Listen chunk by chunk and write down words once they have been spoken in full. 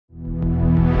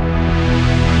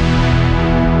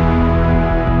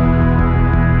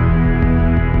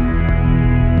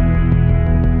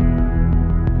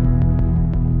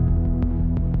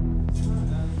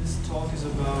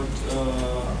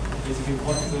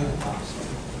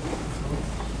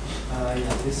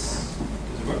Yeah, this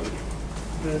does it work?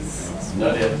 This.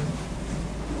 Not yet.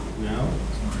 No.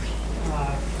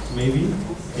 Maybe.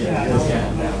 Yeah.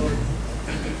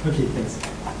 Okay, thanks.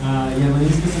 Yeah, my name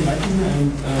is Reitwiessner,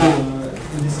 and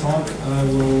in this talk I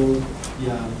will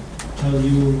tell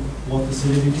you what the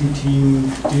Solidity team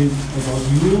did about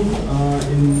you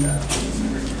in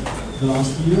the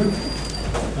last year.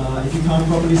 If you can't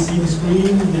properly see the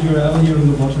screen, the URL here on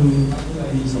the bottom,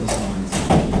 these are the slides.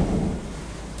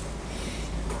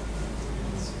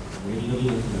 Wait a little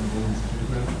if everyone has a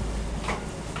photograph.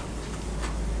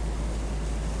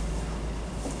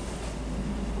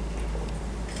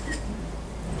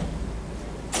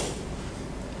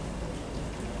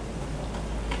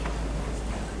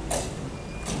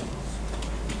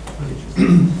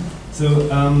 So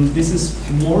this is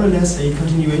more or less a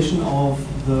continuation of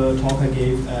the talk I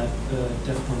gave at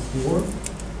Devcon5,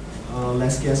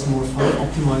 less gas, more fun,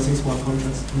 optimizing smart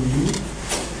contracts through you.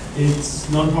 It's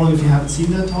not a problem if you haven't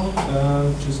seen that talk,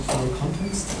 just for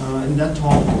context. In that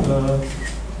talk,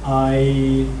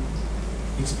 I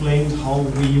explained how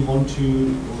we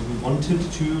wanted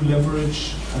to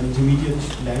leverage an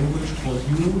intermediate language called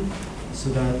U, so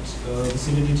that the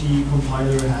Solidity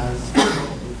compiler has a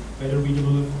better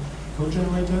readable code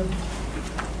generator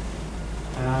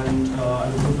and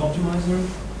an improved optimizer,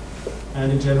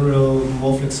 and in general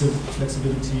more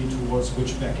flexibility towards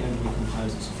which backend we compile.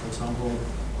 So for example,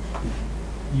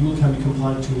 U can be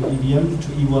compiled to EVM,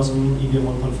 to eWasm, EVM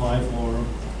 1.5, or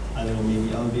I don't know, maybe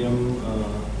LVM.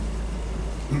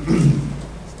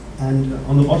 And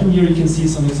on the bottom here you can see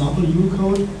some example U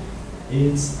code.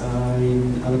 It's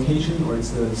an allocation, or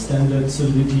it's a standard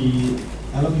Solidity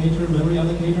allocator, memory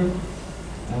allocator.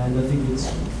 And I think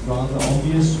it's rather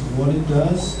obvious what it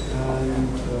does and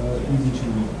easy to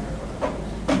read.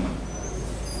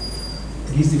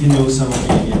 At least if you know some of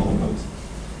the EVM codes.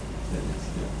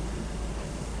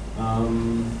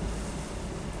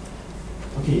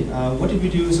 Okay, what did we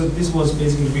do? So this was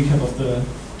basically a recap of the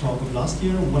talk of last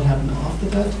year. What happened after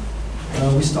that?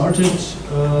 We started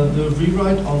the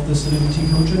rewrite of the Solidity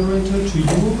code generator to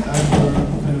you, and we're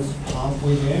kind of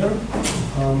halfway there.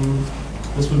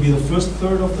 This will be the first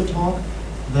third of the talk.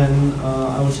 Then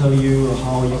I will tell you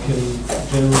how you can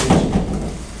generate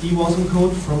eWasm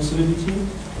code from Solidity.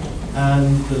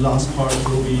 And the last part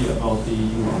will be about the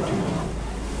U optimizer.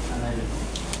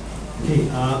 Okay,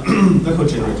 the code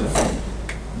generator.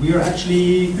 We are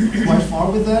actually quite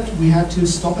far with that. We had to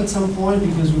stop at some point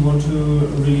because we want to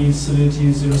release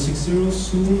Solidity 0.60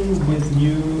 soon with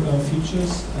new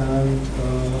features and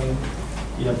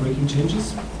breaking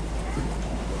changes.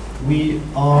 We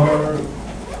are,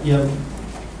 it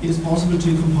is possible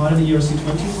to compile an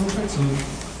ERC20 contract, so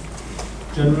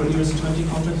general ERC20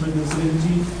 contract written in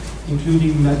Solidity,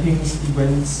 including mappings,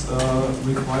 events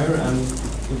require, and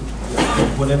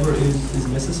whatever is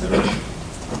necessary.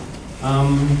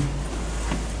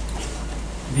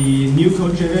 The new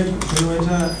code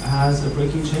generator has a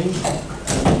breaking change,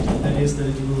 that is that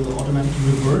it will automatically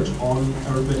revert on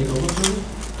arithmetic overflow.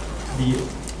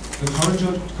 The current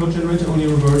code generator only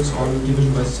reverts on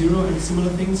division by 0 and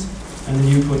similar things, and the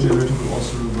new code generator will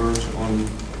also revert on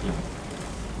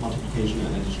multiplication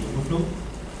and addition overflow.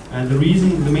 And the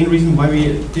main reason why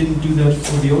we didn't do that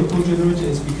for the old code generator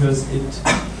is because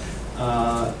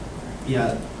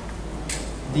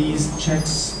these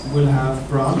checks will have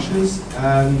branches,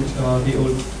 and the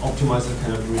old optimizer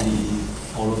cannot really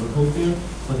follow the code there.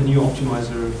 But the new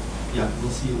optimizer, we'll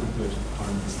see in the third part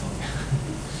of this talk.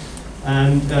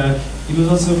 And it was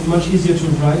also much easier to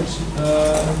write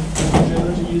the code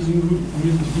generator using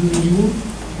U,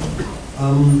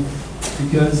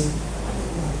 because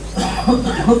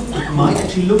it might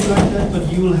actually look like that, but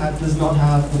U does not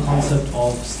have the concept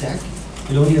of stack.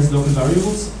 It only has local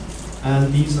variables.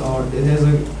 And there's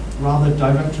a rather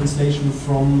direct translation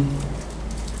from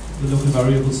the local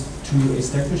variables to a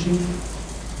stack machine.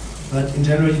 But in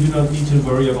general, you do not need to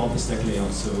worry about the stack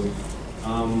layout. So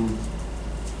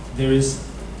there is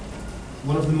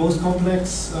one of the most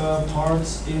complex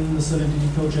parts in the Solidity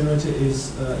code generator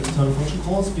is external function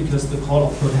calls, because the call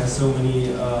output has so many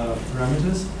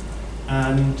parameters.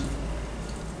 And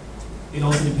it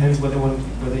also depends whether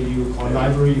you call a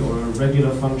library or a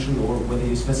regular function, or whether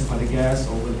you specify the gas,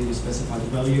 or whether you specify the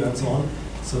value, and so on.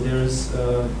 So there's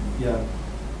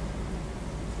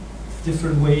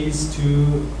different ways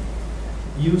to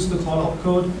use the call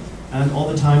opcode, and all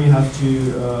the time you have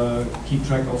to keep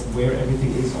track of where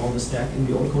everything is on the stack in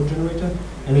the old code generator.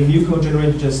 And the new code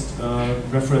generator just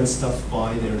reference stuff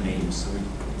by their names, so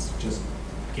it's just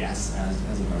gas as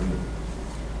a variable.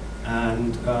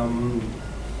 And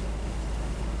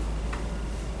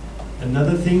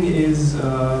Another thing is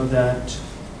that,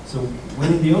 so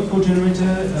when in the old code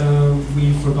generator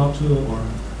we forgot to, or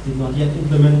did not yet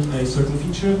implement a certain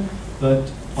feature,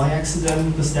 but by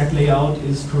accident the stack layout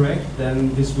is correct,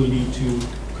 then this will lead to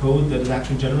code that is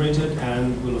actually generated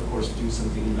and will of course do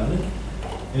something invalid.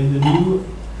 In the new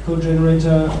code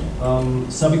generator,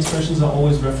 sub-expressions are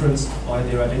always referenced by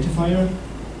their identifier,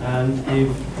 and if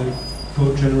the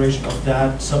code generation of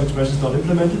that sub-expression is not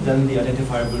implemented, then the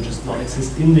identifier will just not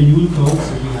exist in the Yule code,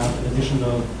 so we have an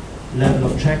additional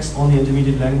level of checks on the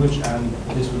intermediate language, and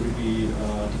this will be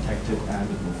detected and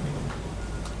it will fail.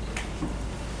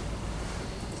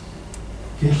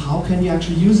 Okay, how can you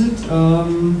actually use it?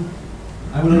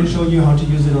 I will only show you how to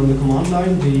use it on the command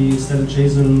line. The standard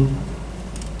JSON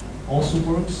also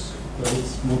works, but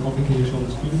it's more complicated to show on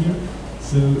the screen here.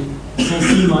 So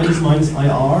C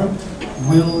 --IR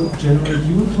will generate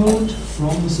Yule code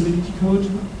from the Solidity code,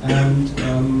 and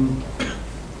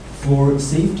for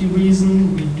safety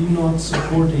reason, we do not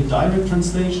support a direct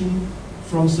translation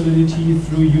from Solidity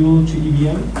through Yule to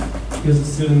EVM, because it's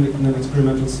still in an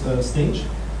experimental stage.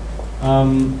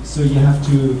 So you have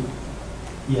to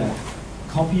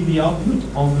copy the output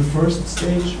of the first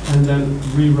stage and then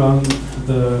rerun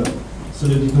the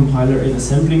Solidity compiler in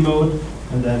assembly mode,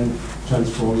 and then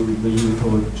transform the Yule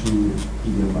code to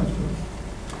EVM bytecode.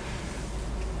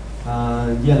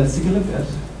 Let's take a look at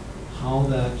how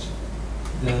that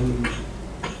then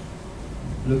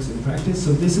looks in practice.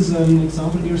 So this is an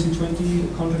example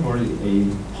ERC20 contract, or a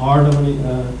part of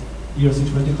an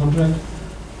ERC20 contract.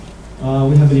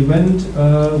 We have an event,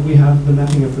 we have the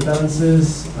mapping of the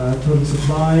balances, total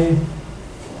supply,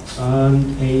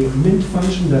 and a mint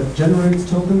function that generates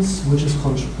tokens, which is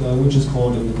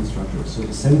called in the constructor. So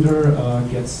the sender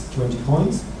gets 20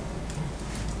 points.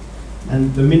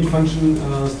 And the mint function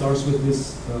starts with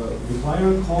this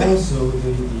require call, so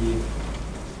the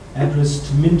address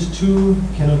to mint2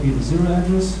 cannot be the 0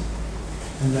 address.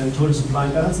 And then total supply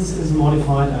balances is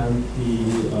modified, and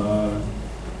the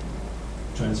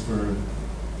transfer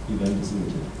event is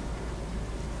emitted.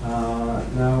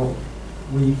 Now,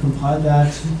 we compile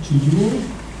that to Yule,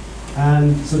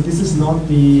 and so this is not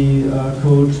the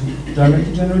code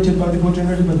directly generated by the code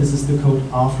generator, but this is the code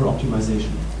after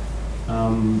optimization.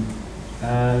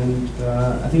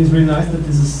 I think it's really nice that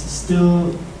this is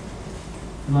still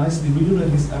nicely readable.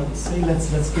 At least I would say let's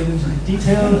get into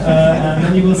detail, and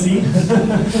then you will see.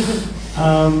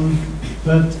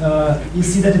 But you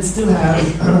see that it still has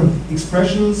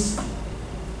expressions,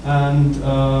 and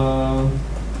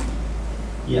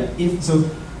so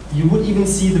you would even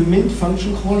see the mint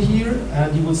function call here,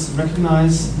 and you would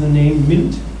recognize the name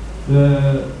mint.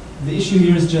 The issue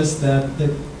here is just that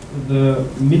the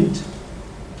mint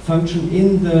function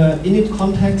in the init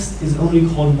context is only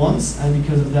called once, and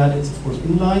because of that it's of course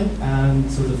inline, and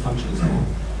so the function is wrong.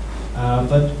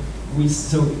 But it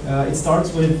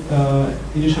starts with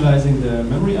initializing the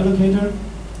memory allocator.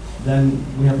 Then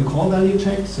we have the call value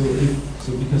checked, so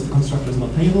because the constructor is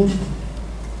not payable.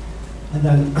 And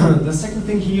then the second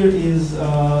thing here is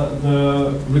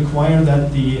the require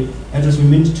that the address we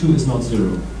mint to is not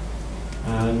 0.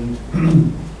 And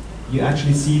you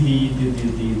actually see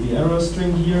the error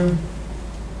string here.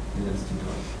 That's too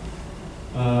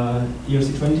dark.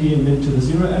 ERC20 mint to the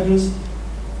 0 address.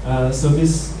 So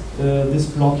this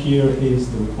block here is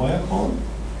the require call,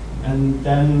 and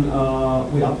then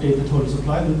we update the total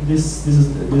supply. This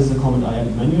is a comment I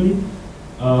added manually.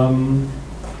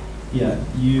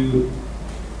 You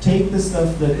take the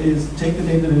stuff take the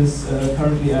data that is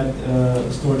currently at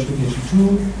storage location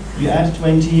 2. You add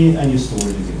 20 and you store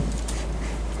it again.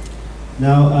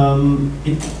 Now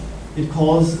it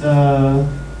calls a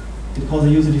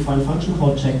user-defined function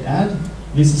called checked_add.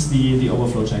 This is the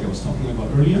overflow check I was talking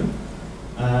about earlier.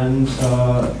 And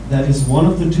that is one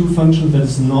of the two functions that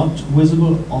is not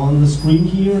visible on the screen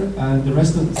here, and the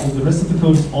rest of the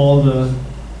code is all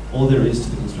there is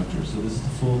to the constructor. So this is the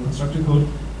full constructor code,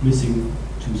 missing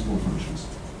 2 small functions.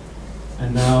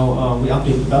 And now we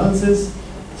update the balances.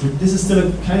 So this is still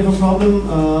a kind of a problem.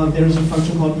 There is a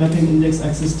function called mapping index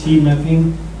access t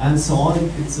mapping and so on.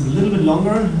 It's a little bit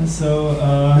longer. So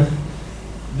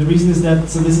the reason is that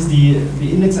this is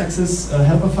the index access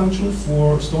helper function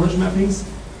for storage mappings,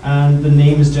 and the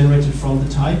name is generated from the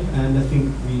type. And I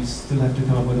think we still have to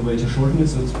come up with a way to shorten it,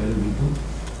 so it's better readable.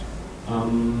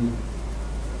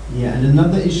 And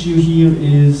another issue here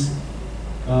is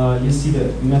you see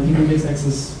the mapping index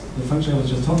access, the function I was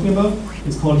just talking about.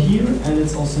 It's called here, and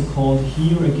it's also called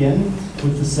here again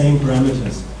with the same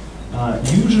parameters.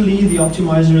 Usually the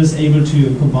optimizer is able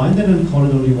to combine that and call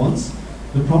it only once.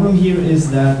 The problem here is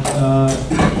that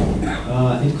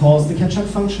it calls the catch-up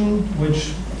function,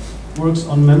 which works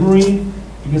on memory.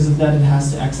 Because of that, it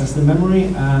has to access the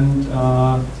memory, and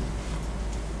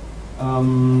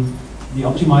the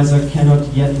optimizer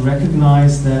cannot yet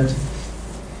recognize that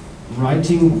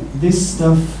writing this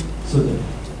stuff, so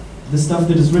the stuff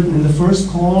that is written in the first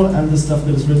call and the stuff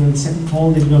that is written in the second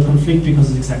call, they do not conflict because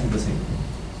it's exactly the same.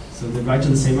 So they write to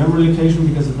the same memory location.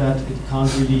 Because of that, it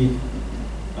can't really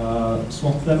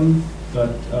swap them,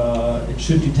 but it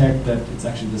should detect that it's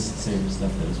actually the same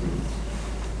stuff that is written.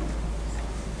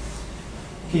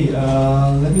 Okay,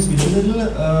 let me speed a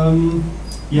little.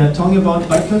 Yeah, talking about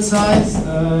bytecode size,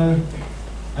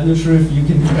 I'm not sure if you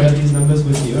can compare these numbers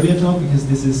with the earlier talk, because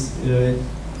this is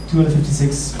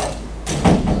 256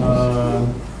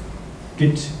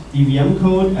 bit EVM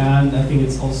code, and I think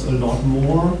it's also a lot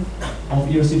more of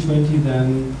ERC20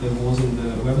 than there was in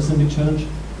the WebAssembly challenge.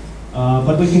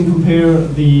 But we can compare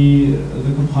the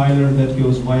compiler that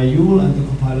goes via YUL and the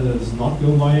compiler that does not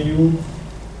go via YUL.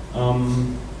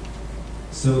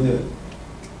 So the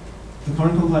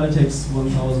current compiler takes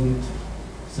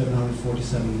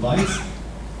 1,747 bytes.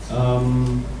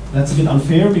 That's a bit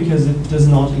unfair because it does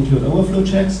not include overflow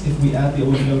checks. If we add the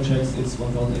overflow checks, it's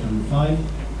 1,805.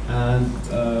 And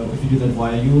if you do that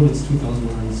via YUL, it's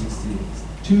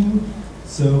 2,162.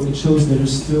 So it shows there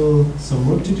is still some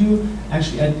work to do.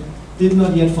 Actually, I did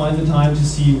not yet find the time to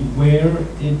see where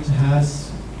it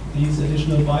has these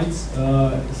additional bytes.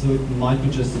 So it might be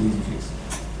just an easy fix.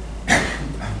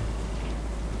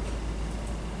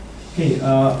 Okay,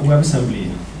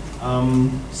 WebAssembly.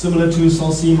 Similar to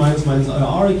solc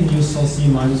 -ir, you can use solc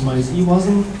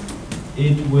 -eWasm.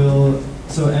 It will,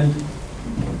 and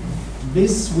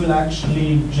this will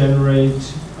actually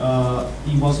generate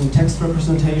eWasm text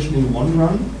representation in one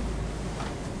run.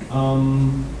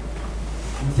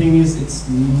 The thing is, it's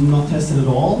not tested at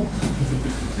all,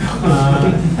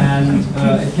 and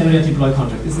it cannot yet deploy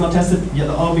contract. It's not tested yet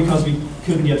at all because we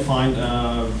couldn't yet find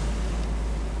a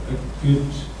good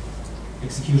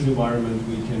execution environment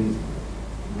we can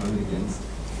run it against.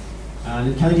 And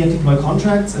it cannot yet deploy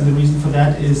contracts, and the reason for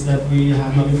that is that we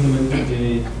have not implemented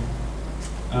the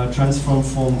transform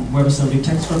from WebAssembly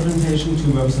text representation to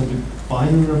WebAssembly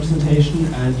binary representation,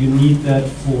 and you need that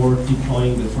for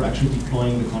actually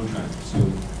deploying the contract. So,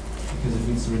 because it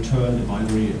needs to return the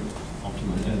binary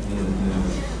the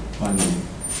binary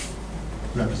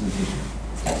representation.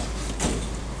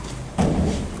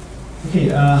 Okay,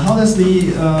 how does the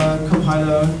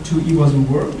compiler to eWasm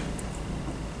work?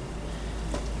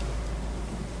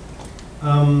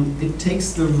 It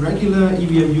takes the regular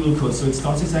EVM YUL code, so it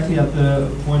starts exactly at the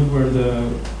point where the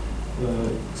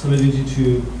Solidity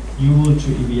to YUL to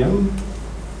EVM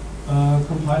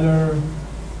compiler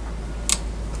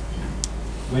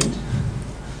went,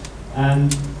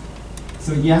 and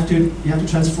so you have to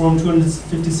transform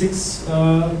 256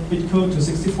 bit code to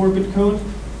 64-bit code.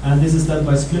 And this is done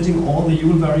by splitting all the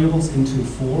YUL variables into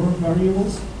 4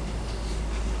 variables.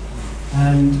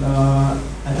 And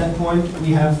at that point,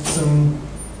 we have some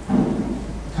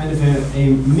kind of a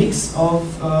mix of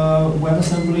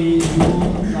WebAssembly YUL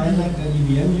dialect and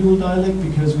EVM YUL dialect,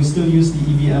 because we still use the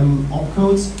EVM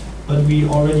opcodes, but we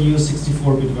already use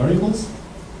 64-bit variables.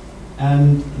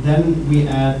 And then we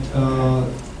add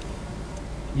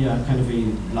kind of a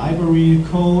library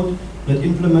code that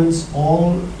implements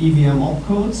all EVM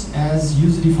opcodes as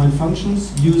user-defined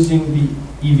functions using the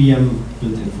EVM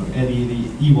built-in, the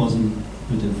eWasm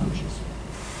built-in functions.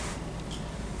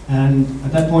 And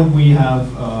at that point, we have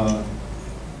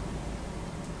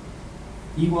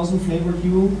eWasm-flavoured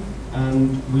YUL,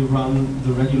 and we run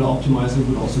the regular optimizer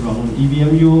would also run on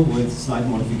EVM YUL with slight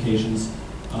modifications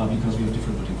because we have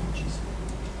different built-in functions.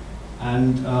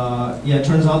 And it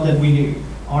turns out that we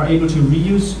are able to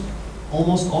reuse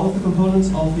almost all of the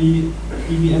components of the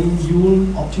EVM YUL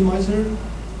optimizer,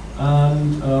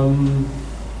 and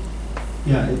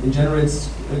it generates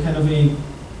a kind of a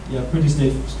pretty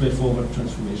straightforward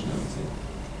transformation, I would say.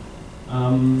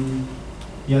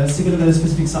 Let's take a look at a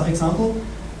specific example.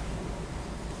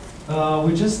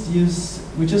 We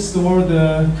just store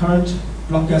the current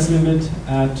block gas limit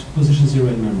at position 0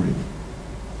 in memory.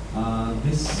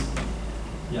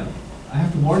 I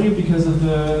have to warn you, because of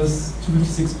the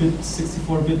 256-bit,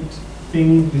 64-bit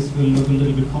thing, this will look a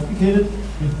little bit complicated.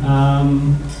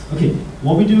 Okay,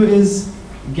 what we do is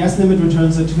gas limit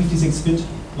returns a 256-bit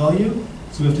value,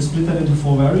 so we have to split that into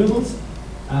 4 variables,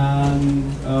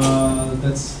 and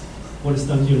that's what is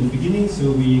done here in the beginning.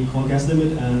 So we call gas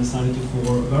limit and assign it to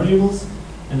 4 variables,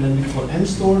 and then we call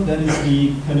mstore. That is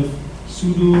the kind of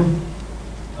pseudo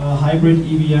hybrid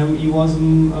EVM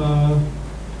eWasm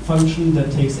function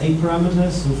that takes 8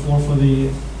 parameters, so 4 for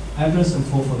the address and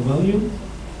 4 for the value.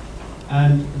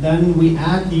 And then we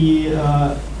add the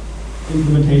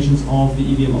implementations of the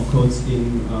EVM opcodes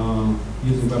in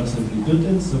using WebAssembly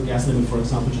built-in. So gas limit, for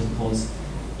example, just calls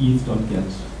eth.get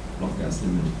block gas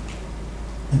limit.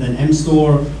 And then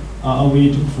mstore, we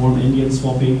need to perform endian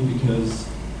swapping because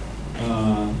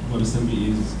WebAssembly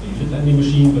is a lit ending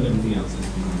machine, but everything else is a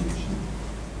ending machine.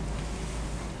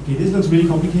 Okay, this looks really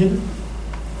complicated,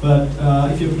 but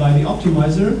if you apply the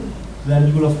optimizer, then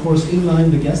it will of course inline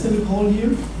the gas limit call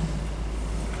here,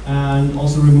 and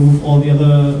also remove all the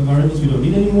other variables we don't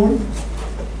need anymore.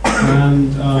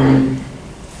 And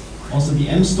also the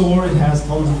mstore, it has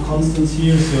tons of constants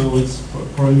here, so it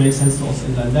probably makes sense to also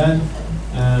inline that.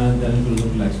 And then it will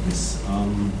look like this. So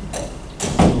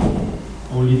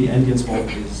only the endian swap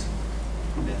is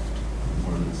left,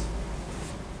 more or less.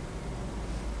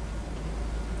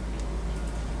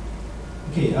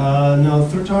 Okay, now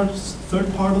third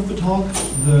part of the talk,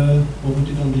 what we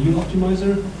did on the Yule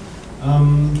optimizer.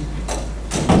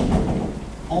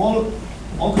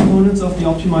 All components of the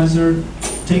optimizer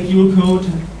take Yule code,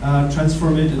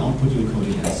 transform it, and output Yule code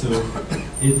again. So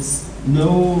it's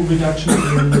no reduction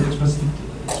in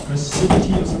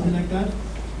expressivity or something like that.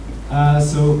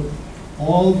 So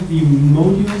all the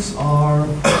modules are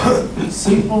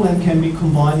simple and can be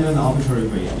combined in an arbitrary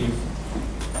way.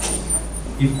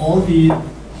 If all the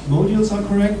modules are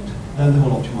correct, then the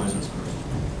whole optimizer is correct.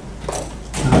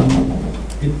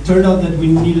 It turned out that we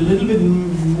need a little bit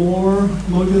more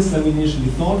modules than we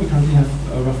initially thought. We currently have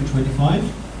roughly 25,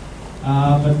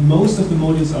 but most of the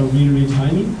modules are really, really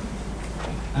tiny.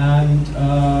 And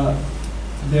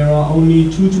there are only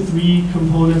 2 to 3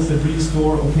 components that really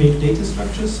store opaque data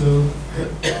structures. So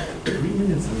 3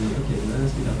 minutes only. Okay, let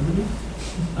us speed up a little.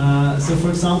 So for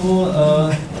example,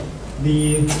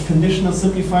 the conditional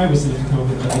simplifier, we still have to come up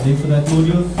with a name for that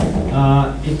module.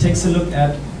 It takes a look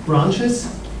at branches.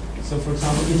 So for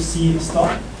example, if C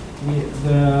stop,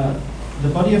 the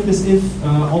body of this if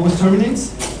always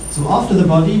terminates. So after the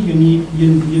body,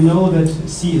 you know that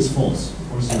C is false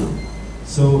or 0.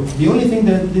 So the only thing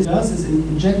that this does is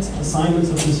inject assignments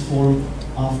of this form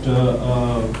after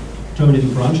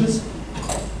terminating branches.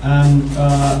 And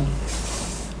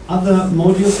other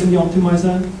modules in the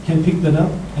optimizer can pick that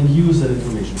up and use that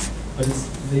information. But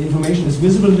the information is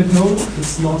visible in the code,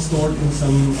 it's not stored in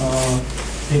some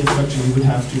data structure you would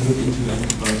have to look into and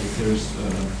debug if there's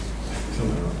some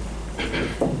error.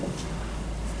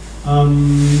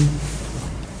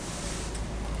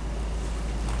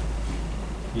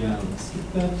 Yeah, let's skip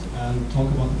that and talk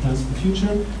about the plans for the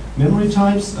future. Memory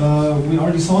types, we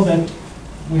already saw that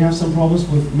we have some problems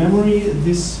with memory.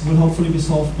 This will hopefully be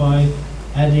solved by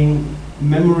adding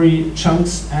memory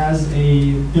chunks as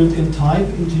a built-in type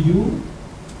into U.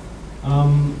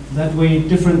 That way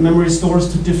different memory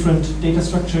stores to different data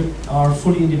structure are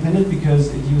fully independent because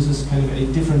it uses kind of a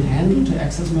different handle to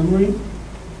access memory.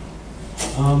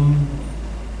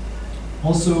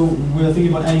 Also, we're thinking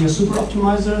about adding a super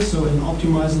optimizer, so an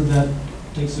optimizer that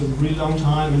takes a really long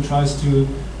time and tries to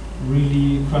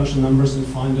really crunch the numbers and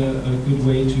find a good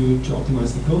way to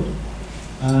optimize the code.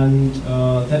 And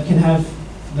that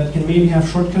can maybe have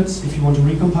shortcuts if you want to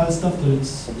recompile stuff, that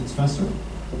it's faster.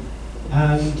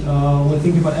 And we're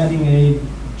thinking about adding a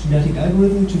genetic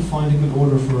algorithm to find a good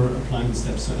order for applying the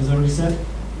steps. So as I already said,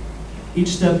 each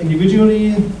step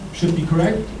individually should be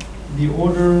correct. The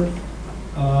order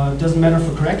doesn't matter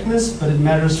for correctness, but it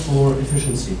matters for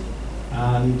efficiency.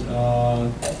 And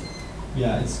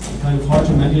yeah, it's kind of hard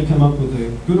to manually come up with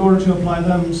a good order to apply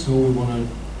them, so we want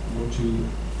to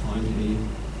find a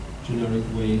generic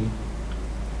way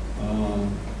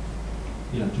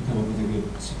yeah, to come up with a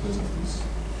good sequence of these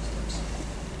steps.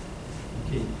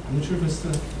 Okay, I'm not sure if there's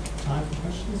time for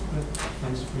questions, but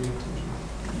thanks for your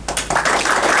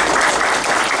attention.